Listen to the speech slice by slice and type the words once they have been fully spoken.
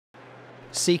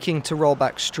seeking to roll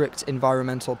back strict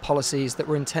environmental policies that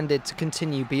were intended to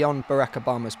continue beyond Barack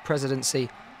Obama's presidency.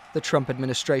 The Trump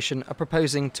administration are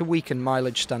proposing to weaken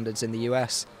mileage standards in the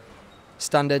US.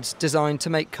 Standards designed to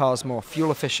make cars more fuel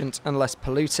efficient and less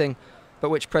polluting, but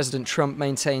which President Trump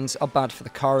maintains are bad for the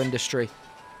car industry.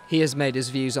 He has made his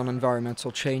views on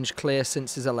environmental change clear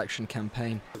since his election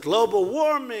campaign. Global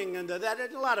warming and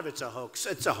that, a lot of it's a hoax.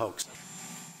 It's a hoax.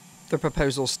 The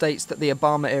proposal states that the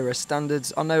Obama-era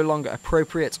standards are no longer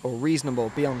appropriate or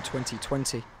reasonable beyond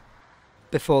 2020.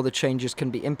 Before the changes can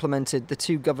be implemented, the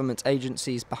two government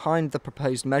agencies behind the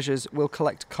proposed measures will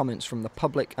collect comments from the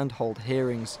public and hold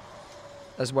hearings.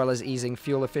 As well as easing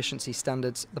fuel efficiency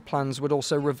standards, the plans would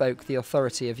also revoke the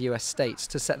authority of US states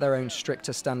to set their own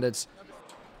stricter standards.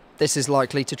 This is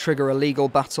likely to trigger a legal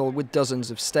battle with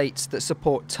dozens of states that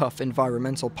support tough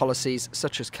environmental policies,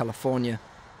 such as California.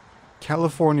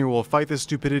 California will fight this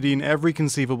stupidity in every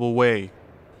conceivable way.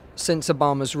 Since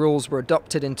Obama's rules were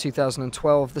adopted in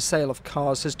 2012, the sale of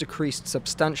cars has decreased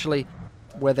substantially.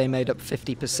 Where they made up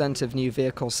 50% of new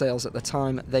vehicle sales at the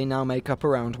time, they now make up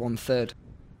around 1/3.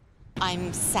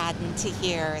 I'm saddened to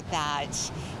hear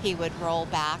that he would roll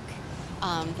back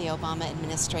the Obama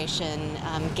administration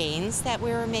gains that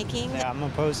we were making. Yeah, I'm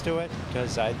opposed to it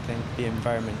because I think the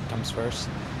environment comes first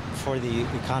before the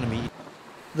economy.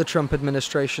 The Trump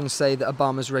administration say that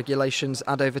Obama's regulations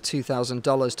add over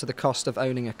 $2,000 to the cost of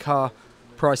owning a car,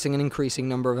 pricing an increasing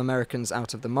number of Americans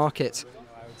out of the market.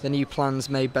 The new plans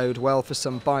may bode well for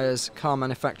some buyers, car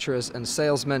manufacturers and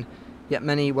salesmen, yet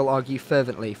many will argue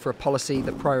fervently for a policy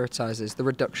that prioritizes the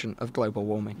reduction of global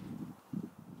warming.